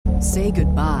Say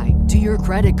goodbye to your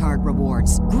credit card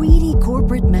rewards. Greedy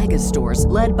corporate mega stores,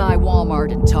 led by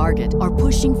Walmart and Target, are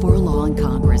pushing for a law in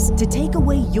Congress to take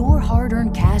away your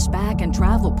hard-earned cash back and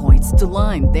travel points to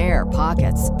line their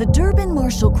pockets. The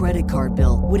Durbin-Marshall credit card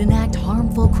bill would enact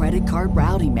harmful credit card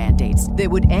routing mandates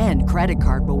that would end credit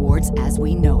card rewards as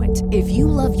we know it. If you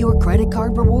love your credit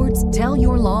card rewards, tell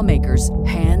your lawmakers,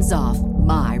 hands off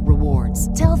my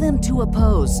rewards. Tell them to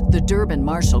oppose the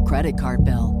Durbin-Marshall credit card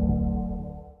bill.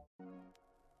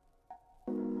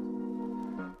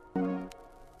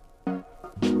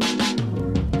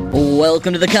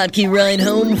 Welcome to the Kottke Ride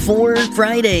Home for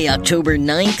Friday, October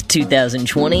 9th,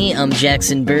 2020. I'm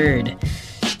Jackson Bird.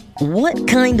 What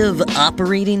kind of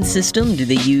operating system do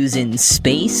they use in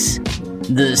space?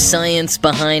 The science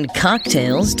behind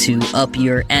cocktails to up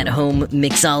your at-home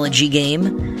mixology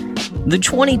game? The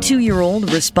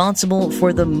 22-year-old responsible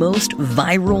for the most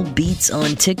viral beats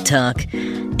on TikTok?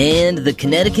 And the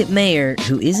Connecticut mayor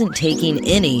who isn't taking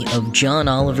any of John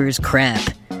Oliver's crap?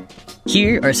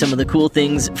 Here are some of the cool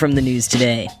things from the news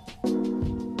today.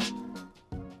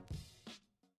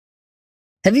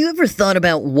 Have you ever thought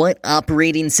about what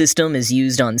operating system is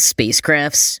used on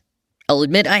spacecrafts? I'll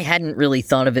admit I hadn't really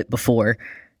thought of it before,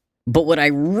 but what I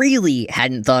really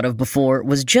hadn't thought of before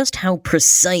was just how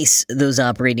precise those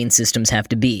operating systems have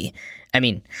to be. I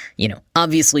mean,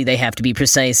 obviously they have to be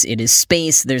precise. It is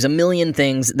space. There's a million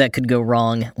things that could go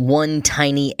wrong. One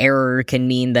tiny error can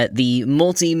mean that the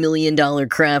multi-million-dollar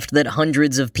craft that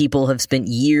hundreds of people have spent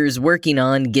years working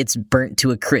on gets burnt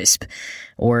to a crisp.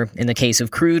 Or, in the case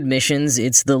of crewed missions,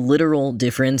 it's the literal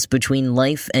difference between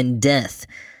life and death.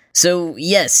 So,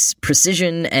 yes,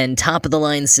 precision and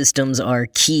top-of-the-line systems are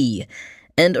key.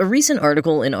 And a recent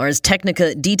article in Ars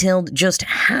Technica detailed just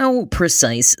how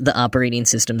precise the operating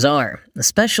systems are,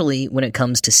 especially when it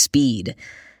comes to speed.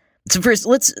 So first,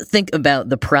 let's think about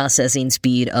the processing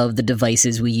speed of the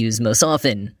devices we use most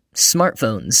often,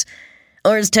 smartphones.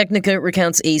 Ars Technica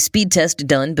recounts a speed test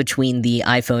done between the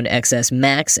iPhone XS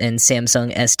Max and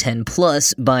Samsung S10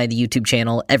 Plus by the YouTube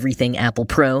channel Everything Apple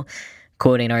Pro.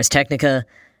 Quoting Ars Technica,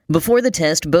 "Before the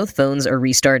test, both phones are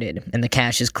restarted, and the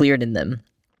cache is cleared in them.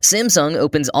 Samsung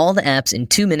opens all the apps in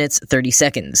 2 minutes 30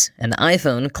 seconds, and the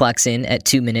iPhone clocks in at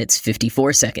 2 minutes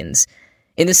 54 seconds.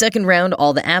 In the second round,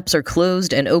 all the apps are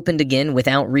closed and opened again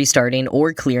without restarting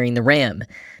or clearing the RAM.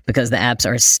 Because the apps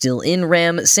are still in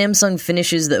RAM, Samsung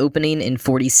finishes the opening in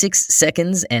 46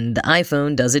 seconds, and the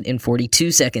iPhone does it in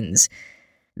 42 seconds.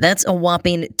 That's a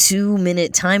whopping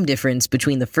 2-minute time difference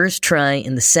between the first try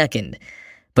and the second.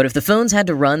 But if the phones had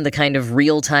to run the kind of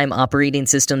real-time operating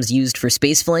systems used for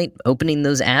spaceflight, opening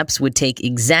those apps would take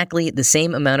exactly the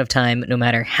same amount of time no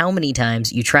matter how many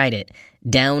times you tried it,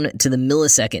 down to the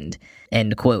millisecond."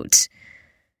 End quote.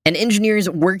 And engineers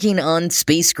working on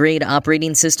space-grade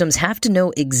operating systems have to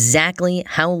know exactly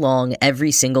how long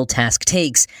every single task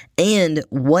takes and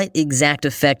what exact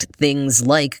effect things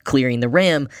like clearing the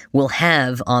RAM will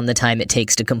have on the time it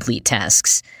takes to complete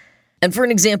tasks. And for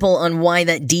an example on why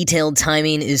that detailed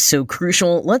timing is so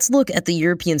crucial, let's look at the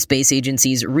European Space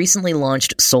Agency's recently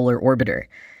launched Solar Orbiter.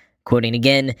 Quoting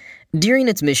again, "During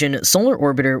its mission, Solar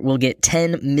Orbiter will get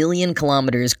 10 million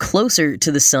kilometers closer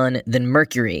to the Sun than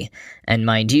Mercury. And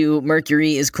mind you,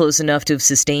 Mercury is close enough to have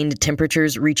sustained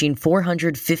temperatures reaching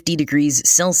 450 degrees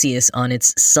Celsius on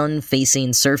its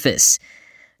sun-facing surface.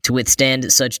 To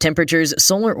withstand such temperatures,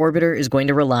 Solar Orbiter is going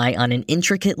to rely on an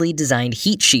intricately designed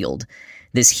heat shield.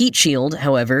 This heat shield,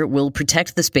 however, will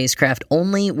protect the spacecraft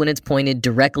only when it's pointed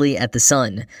directly at the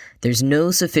sun. There's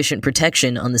no sufficient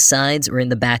protection on the sides or in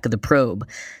the back of the probe.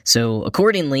 So,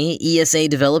 accordingly, ESA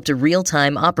developed a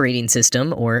real-time operating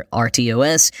system, or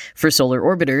RTOS, for Solar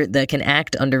Orbiter that can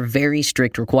act under very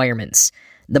strict requirements.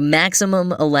 The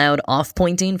maximum allowed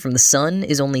off-pointing from the sun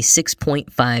is only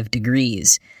 6.5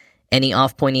 degrees. Any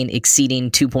off-pointing exceeding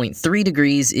 2.3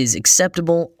 degrees is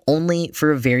acceptable only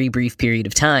for a very brief period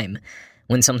of time.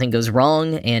 When something goes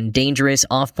wrong and dangerous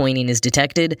off-pointing is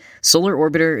detected, Solar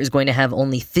Orbiter is going to have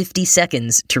only 50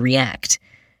 seconds to react.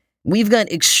 "We've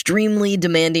got extremely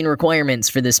demanding requirements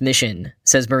for this mission,"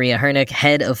 says Maria Hernick,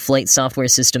 head of Flight Software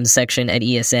Systems section at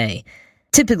ESA.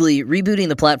 "Typically, rebooting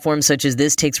the platform such as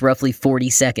this takes roughly 40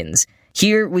 seconds.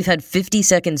 Here, we've had 50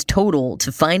 seconds total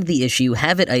to find the issue,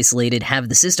 have it isolated, have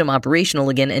the system operational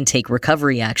again, and take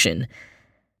recovery action."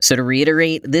 So to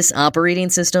reiterate, this operating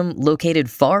system,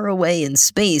 located far away in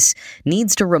space,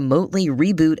 needs to remotely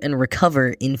reboot and recover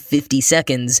in 50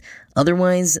 seconds.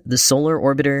 Otherwise, the Solar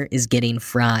Orbiter is getting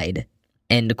fried.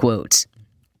 End quote.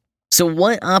 So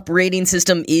what operating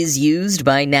system is used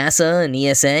by NASA and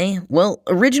ESA? Well,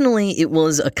 originally it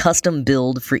was a custom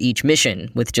build for each mission,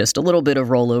 with just a little bit of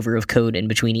rollover of code in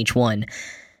between each one.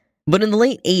 But in the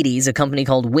late 80s, a company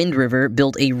called Wind River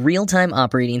built a real-time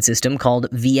operating system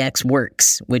called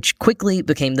VxWorks, which quickly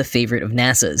became the favorite of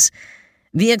NASA's.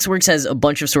 VxWorks has a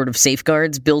bunch of sort of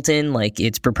safeguards built in, like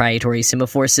its proprietary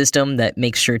semaphore system that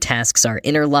makes sure tasks are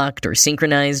interlocked or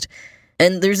synchronized.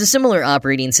 And there's a similar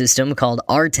operating system called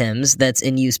Artemis that's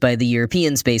in use by the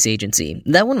European Space Agency.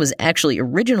 That one was actually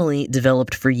originally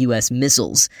developed for US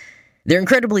missiles. They're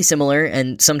incredibly similar,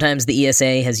 and sometimes the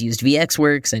ESA has used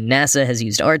VxWorks and NASA has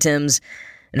used Artemis.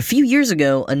 And a few years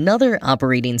ago, another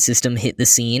operating system hit the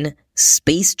scene,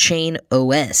 SpaceChain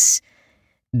OS.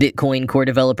 Bitcoin core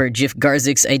developer Jeff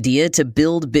Garczyk's idea to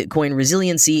build Bitcoin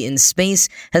resiliency in space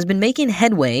has been making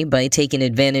headway by taking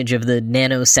advantage of the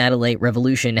nano-satellite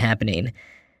revolution happening.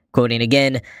 Quoting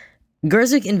again,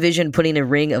 Garczyk envisioned putting a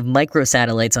ring of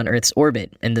microsatellites on Earth's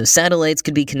orbit, and those satellites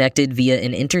could be connected via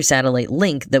an intersatellite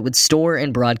link that would store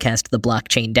and broadcast the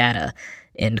blockchain data.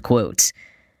 End quote.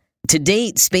 To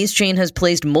date, SpaceChain has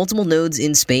placed multiple nodes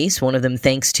in space, one of them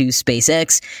thanks to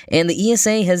SpaceX, and the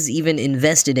ESA has even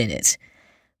invested in it.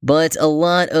 But a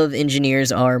lot of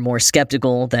engineers are more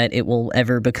skeptical that it will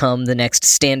ever become the next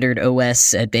standard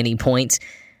OS at any point.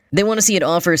 They want to see it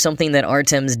offer something that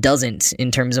Artemis doesn't in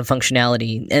terms of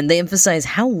functionality, and they emphasize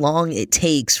how long it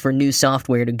takes for new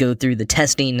software to go through the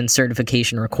testing and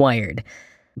certification required.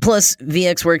 Plus,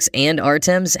 VxWorks and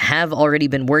Artemis have already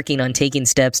been working on taking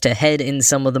steps to head in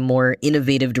some of the more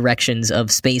innovative directions of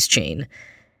SpaceChain.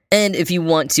 And if you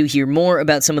want to hear more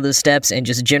about some of those steps and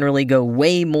just generally go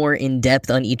way more in depth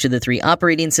on each of the three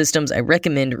operating systems, I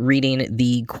recommend reading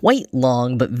the quite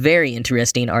long but very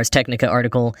interesting Ars Technica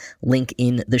article, link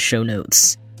in the show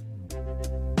notes.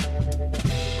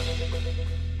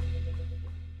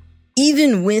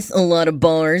 Even with a lot of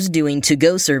bars doing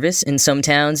to-go service in some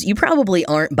towns, you probably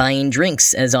aren't buying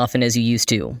drinks as often as you used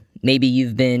to. Maybe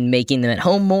you've been making them at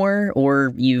home more,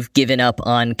 or you've given up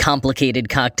on complicated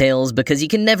cocktails because you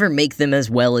can never make them as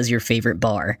well as your favorite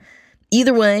bar.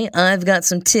 Either way, I've got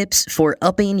some tips for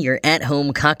upping your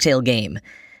at-home cocktail game.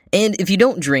 And if you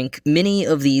don't drink, many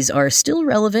of these are still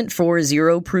relevant for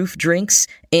zero-proof drinks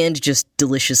and just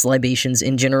delicious libations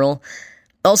in general.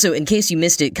 Also, in case you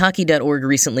missed it, Cocky.org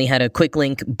recently had a quick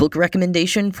link book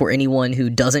recommendation for anyone who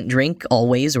doesn't drink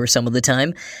always or some of the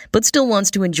time, but still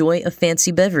wants to enjoy a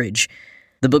fancy beverage.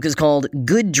 The book is called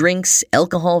Good Drinks,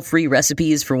 Alcohol-Free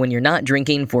Recipes for When You're Not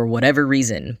Drinking for Whatever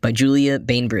Reason by Julia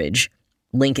Bainbridge.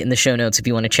 Link in the show notes if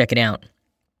you want to check it out.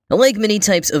 Like many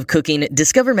types of cooking,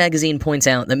 Discover Magazine points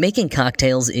out that making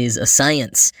cocktails is a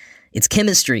science. It's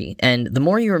chemistry, and the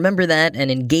more you remember that and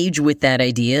engage with that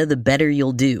idea, the better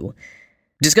you'll do.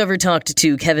 Discover talked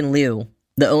to Kevin Liu,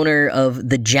 the owner of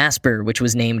The Jasper, which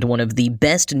was named one of the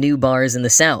best new bars in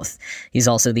the South. He's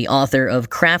also the author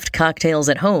of Craft Cocktails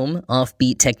at Home,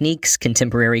 Offbeat Techniques,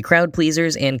 Contemporary Crowd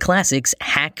Pleasers, and Classics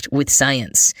Hacked with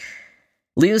Science.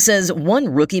 Liu says one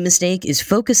rookie mistake is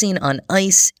focusing on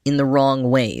ice in the wrong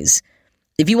ways.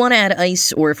 If you want to add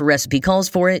ice, or if a recipe calls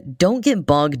for it, don't get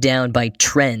bogged down by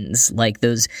trends, like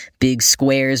those big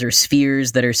squares or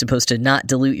spheres that are supposed to not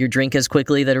dilute your drink as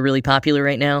quickly that are really popular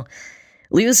right now.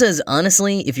 Leo says,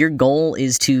 honestly, if your goal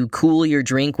is to cool your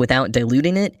drink without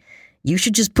diluting it, you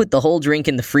should just put the whole drink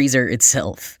in the freezer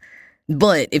itself.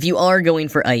 But if you are going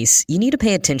for ice, you need to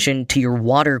pay attention to your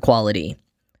water quality.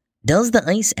 Does the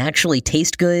ice actually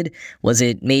taste good? Was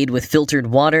it made with filtered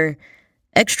water?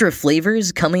 Extra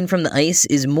flavors coming from the ice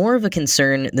is more of a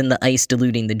concern than the ice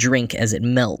diluting the drink as it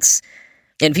melts.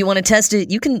 And if you want to test it,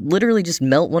 you can literally just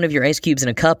melt one of your ice cubes in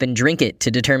a cup and drink it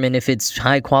to determine if it's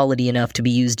high quality enough to be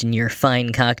used in your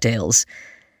fine cocktails.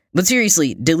 But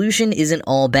seriously, dilution isn't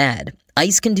all bad.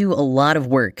 Ice can do a lot of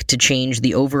work to change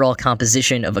the overall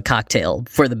composition of a cocktail,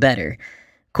 for the better.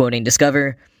 Quoting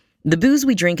Discover, "The booze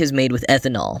we drink is made with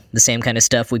ethanol, the same kind of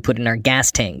stuff we put in our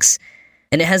gas tanks.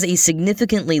 And it has a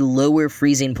significantly lower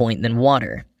freezing point than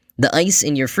water. The ice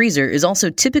in your freezer is also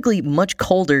typically much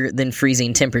colder than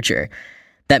freezing temperature.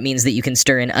 That means that you can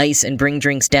stir in ice and bring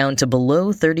drinks down to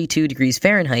below 32 degrees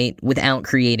Fahrenheit without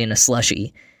creating a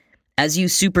slushie. As you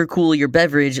supercool your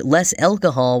beverage, less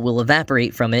alcohol will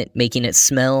evaporate from it, making it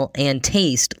smell and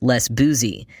taste less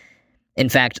boozy. In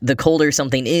fact, the colder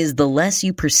something is, the less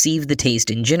you perceive the taste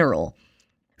in general.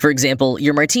 For example,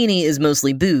 your martini is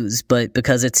mostly booze, but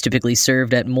because it's typically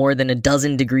served at more than a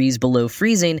dozen degrees below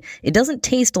freezing, it doesn't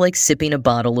taste like sipping a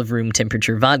bottle of room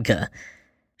temperature vodka.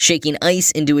 Shaking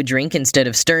ice into a drink instead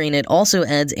of stirring it also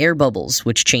adds air bubbles,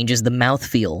 which changes the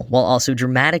mouthfeel, while also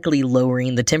dramatically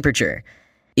lowering the temperature.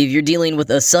 If you're dealing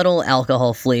with a subtle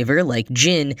alcohol flavor like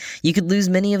gin, you could lose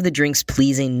many of the drink's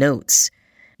pleasing notes.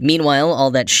 Meanwhile,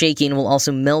 all that shaking will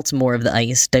also melt more of the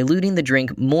ice, diluting the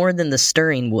drink more than the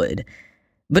stirring would.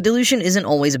 But dilution isn't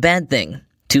always a bad thing.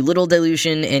 Too little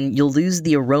dilution and you'll lose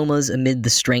the aromas amid the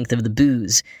strength of the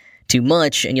booze. Too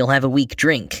much and you'll have a weak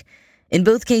drink. In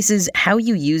both cases, how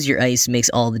you use your ice makes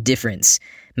all the difference.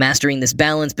 Mastering this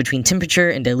balance between temperature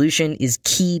and dilution is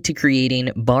key to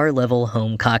creating bar-level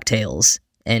home cocktails.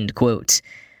 End quote.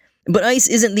 But ice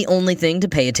isn't the only thing to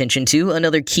pay attention to.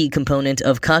 Another key component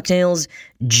of cocktails,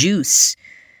 juice.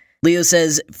 Leo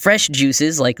says fresh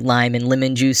juices like lime and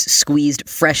lemon juice squeezed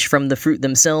fresh from the fruit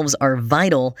themselves are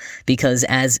vital because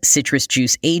as citrus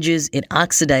juice ages, it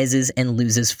oxidizes and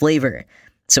loses flavor.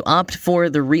 So opt for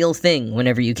the real thing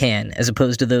whenever you can, as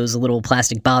opposed to those little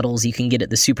plastic bottles you can get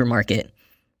at the supermarket.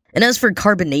 And as for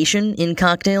carbonation in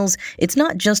cocktails, it's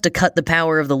not just to cut the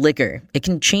power of the liquor. It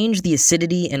can change the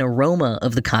acidity and aroma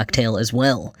of the cocktail as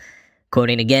well.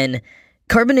 Quoting again,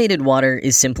 carbonated water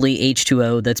is simply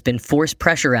H2O that's been force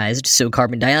pressurized so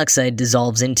carbon dioxide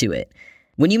dissolves into it.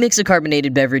 When you mix a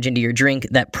carbonated beverage into your drink,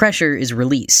 that pressure is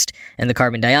released, and the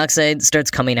carbon dioxide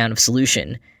starts coming out of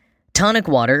solution. Tonic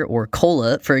water, or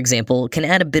cola, for example, can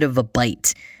add a bit of a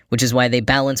bite, which is why they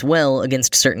balance well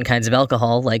against certain kinds of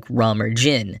alcohol like rum or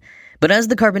gin. But as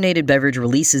the carbonated beverage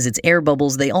releases its air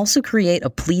bubbles, they also create a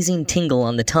pleasing tingle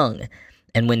on the tongue.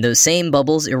 And when those same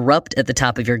bubbles erupt at the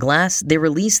top of your glass, they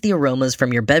release the aromas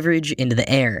from your beverage into the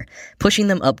air, pushing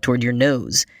them up toward your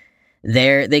nose.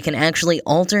 There, they can actually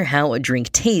alter how a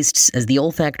drink tastes as the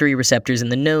olfactory receptors in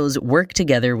the nose work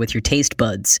together with your taste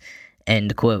buds.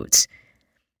 End quote.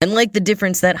 And like the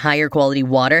difference that higher quality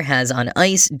water has on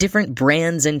ice, different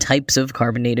brands and types of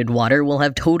carbonated water will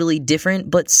have totally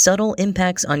different but subtle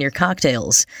impacts on your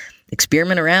cocktails.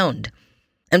 Experiment around.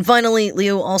 And finally,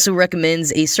 Leo also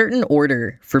recommends a certain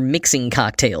order for mixing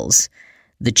cocktails.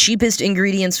 The cheapest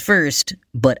ingredients first,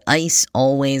 but ice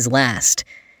always last.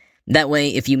 That way,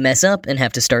 if you mess up and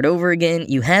have to start over again,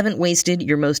 you haven't wasted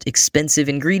your most expensive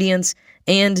ingredients,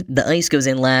 and the ice goes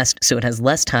in last so it has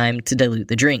less time to dilute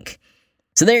the drink.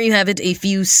 So there you have it, a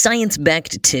few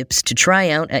science-backed tips to try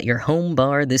out at your home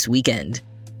bar this weekend.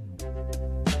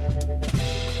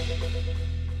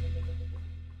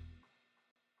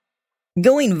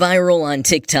 Going viral on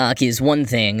TikTok is one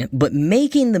thing, but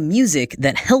making the music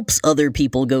that helps other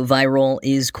people go viral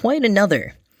is quite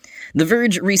another. The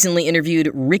Verge recently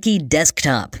interviewed Ricky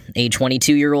Desktop, a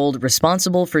 22-year-old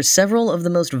responsible for several of the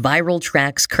most viral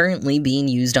tracks currently being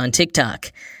used on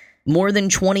TikTok. More than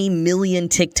 20 million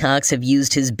TikToks have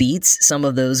used his beats, some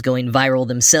of those going viral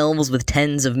themselves with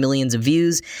tens of millions of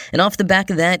views, and off the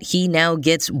back of that, he now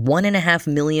gets 1.5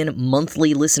 million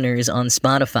monthly listeners on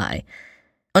Spotify.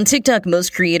 On TikTok,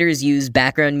 most creators use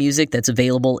background music that's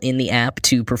available in the app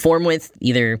to perform with,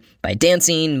 either by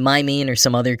dancing, miming, or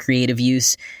some other creative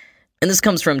use. And this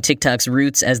comes from TikTok's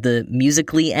roots as the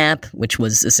Musical.ly app, which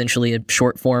was essentially a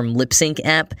short-form lip-sync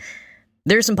app.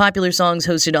 There are some popular songs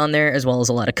hosted on there, as well as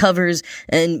a lot of covers,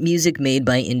 and music made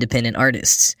by independent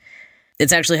artists.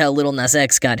 It's actually how Lil Nas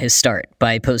X got his start,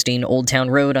 by posting Old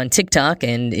Town Road on TikTok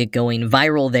and it going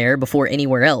viral there before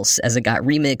anywhere else, as it got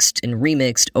remixed and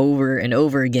remixed over and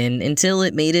over again until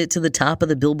it made it to the top of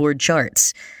the Billboard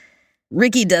charts.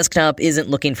 Ricky Desktop isn't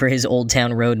looking for his Old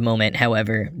Town Road moment,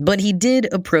 however, but he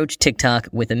did approach TikTok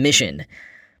with a mission.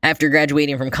 After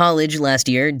graduating from college last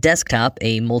year, Desktop,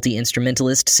 a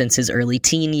multi-instrumentalist since his early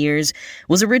teen years,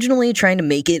 was originally trying to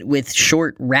make it with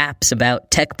short raps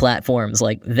about tech platforms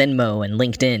like Venmo and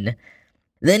LinkedIn.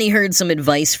 Then he heard some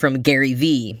advice from Gary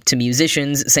Vee to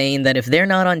musicians saying that if they're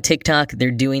not on TikTok,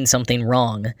 they're doing something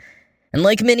wrong. And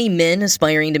like many men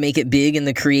aspiring to make it big in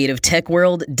the creative tech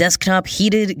world, Desktop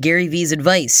heeded Gary Vee's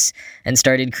advice and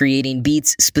started creating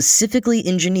beats specifically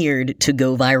engineered to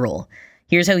go viral.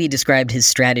 Here's how he described his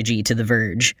strategy to The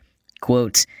Verge.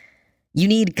 Quote, "You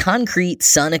need concrete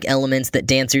sonic elements that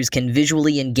dancers can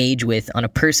visually engage with on a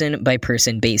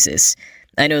person-by-person basis.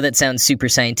 I know that sounds super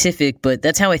scientific, but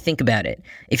that's how I think about it.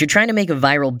 If you're trying to make a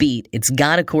viral beat, it's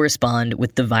gotta correspond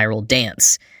with the viral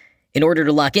dance. In order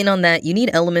to lock in on that, you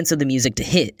need elements of the music to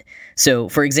hit. So,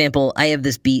 for example, I have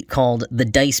this beat called the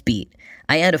dice beat.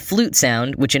 I add a flute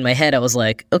sound, which in my head I was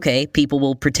like, okay, people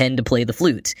will pretend to play the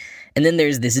flute. And then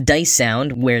there's this dice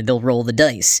sound where they'll roll the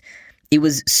dice. It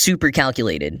was super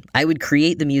calculated. I would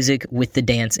create the music with the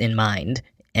dance in mind."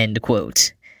 End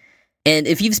quote. And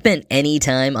if you've spent any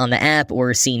time on the app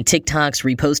or seen TikToks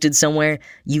reposted somewhere,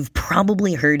 you've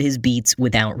probably heard his beats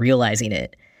without realizing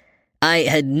it. I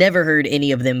had never heard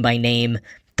any of them by name.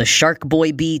 The Shark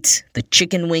Boy beat, the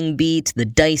Chicken Wing beat, the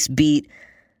Dice beat.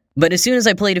 But as soon as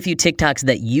I played a few TikToks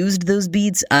that used those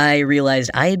beats, I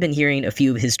realized I had been hearing a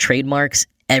few of his trademarks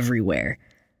everywhere.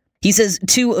 He says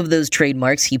 2 of those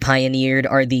trademarks he pioneered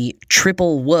are the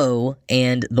triple whoa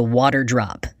and the water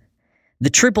drop. The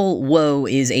triple whoa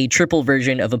is a triple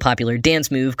version of a popular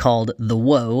dance move called the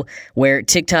whoa, where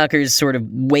TikTokers sort of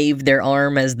wave their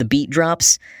arm as the beat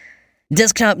drops.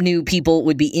 Desktop knew people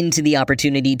would be into the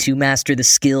opportunity to master the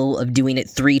skill of doing it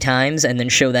 3 times and then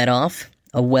show that off.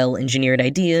 A well-engineered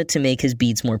idea to make his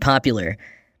beats more popular.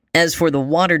 As for the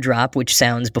water drop, which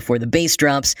sounds before the bass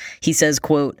drops, he says,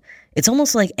 quote, "It's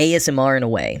almost like ASMR in a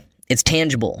way. It's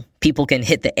tangible. People can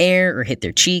hit the air or hit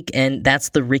their cheek, and that's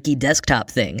the Ricky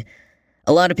Desktop thing.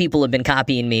 A lot of people have been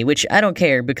copying me, which I don't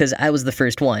care because I was the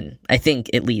first one, I think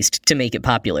at least, to make it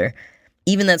popular.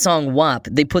 Even that song WAP,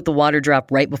 they put the water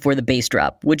drop right before the bass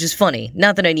drop, which is funny.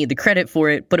 Not that I need the credit for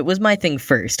it, but it was my thing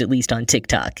first, at least on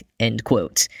TikTok." End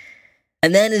quote.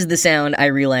 And that is the sound I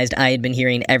realized I had been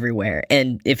hearing everywhere.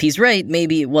 And if he's right,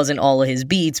 maybe it wasn't all of his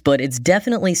beats, but it's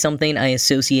definitely something I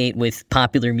associate with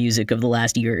popular music of the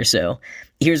last year or so.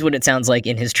 Here's what it sounds like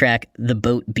in his track, The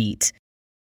Boat Beat.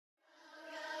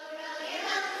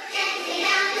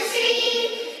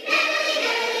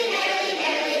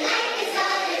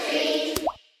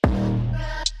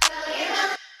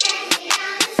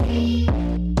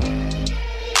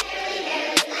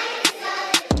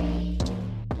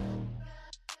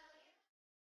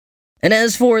 And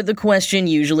as for the question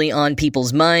usually on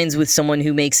people's minds with someone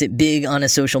who makes it big on a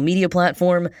social media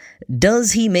platform,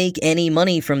 does he make any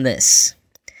money from this?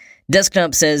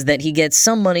 Desktop says that he gets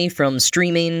some money from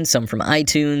streaming, some from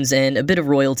iTunes, and a bit of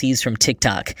royalties from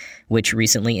TikTok, which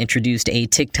recently introduced a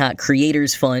TikTok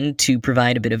Creators Fund to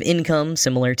provide a bit of income,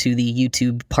 similar to the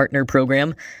YouTube Partner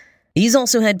Program. He's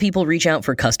also had people reach out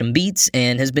for custom beats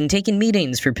and has been taking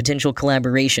meetings for potential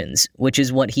collaborations, which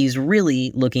is what he's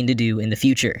really looking to do in the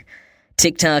future.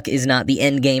 TikTok is not the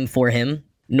end game for him,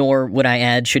 nor would I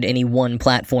add should any one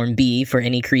platform be for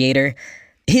any creator.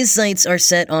 His sights are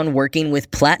set on working with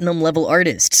platinum-level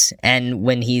artists, and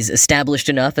when he's established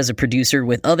enough as a producer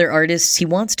with other artists, he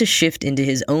wants to shift into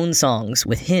his own songs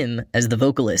with him as the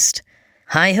vocalist.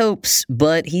 High hopes,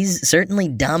 but he's certainly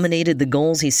dominated the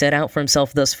goals he set out for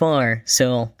himself thus far,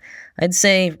 so I'd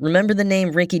say remember the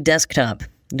name Ricky Desktop.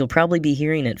 You'll probably be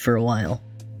hearing it for a while.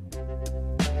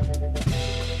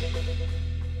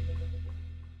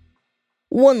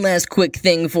 One last quick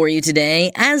thing for you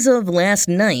today. As of last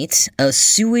night, a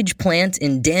sewage plant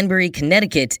in Danbury,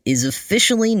 Connecticut is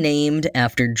officially named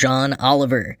after John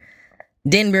Oliver.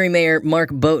 Danbury Mayor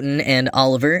Mark Boughton and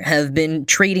Oliver have been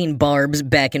trading barbs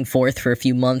back and forth for a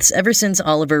few months ever since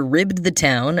Oliver ribbed the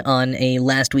town on a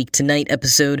Last Week Tonight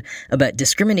episode about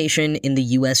discrimination in the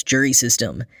U.S. jury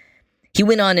system. He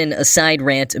went on an aside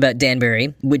rant about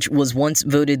Danbury, which was once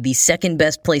voted the second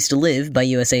best place to live by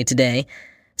USA Today,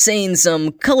 saying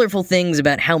some colorful things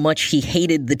about how much he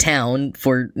hated the town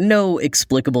for no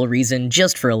explicable reason,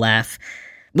 just for a laugh.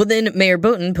 But then Mayor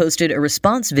Boughton posted a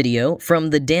response video from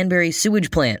the Danbury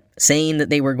sewage plant, saying that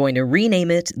they were going to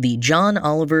rename it the John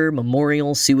Oliver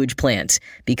Memorial Sewage Plant,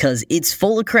 because it's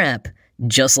full of crap,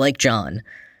 just like John.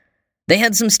 They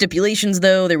had some stipulations,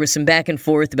 though. There was some back and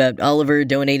forth about Oliver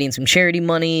donating some charity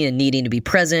money and needing to be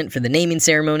present for the naming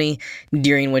ceremony,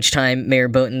 during which time Mayor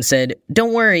Boughton said,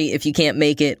 "Don't worry if you can't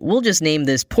make it, we'll just name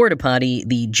this porta potty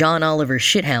the John Oliver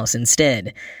Shithouse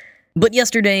instead." But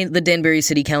yesterday, the Danbury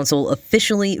City Council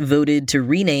officially voted to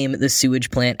rename the sewage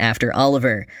plant after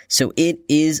Oliver, so it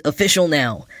is official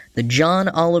now. The John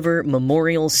Oliver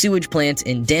Memorial Sewage Plant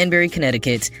in Danbury,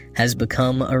 Connecticut has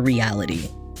become a reality.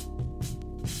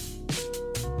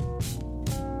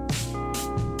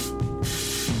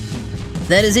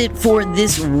 That is it for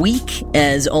this week.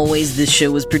 As always, this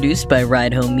show was produced by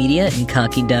Ride Home Media and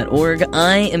Cocky.org.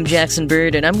 I am Jackson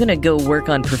Bird, and I'm going to go work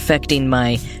on perfecting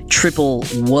my triple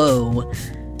whoa.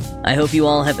 I hope you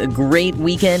all have a great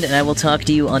weekend, and I will talk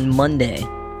to you on Monday.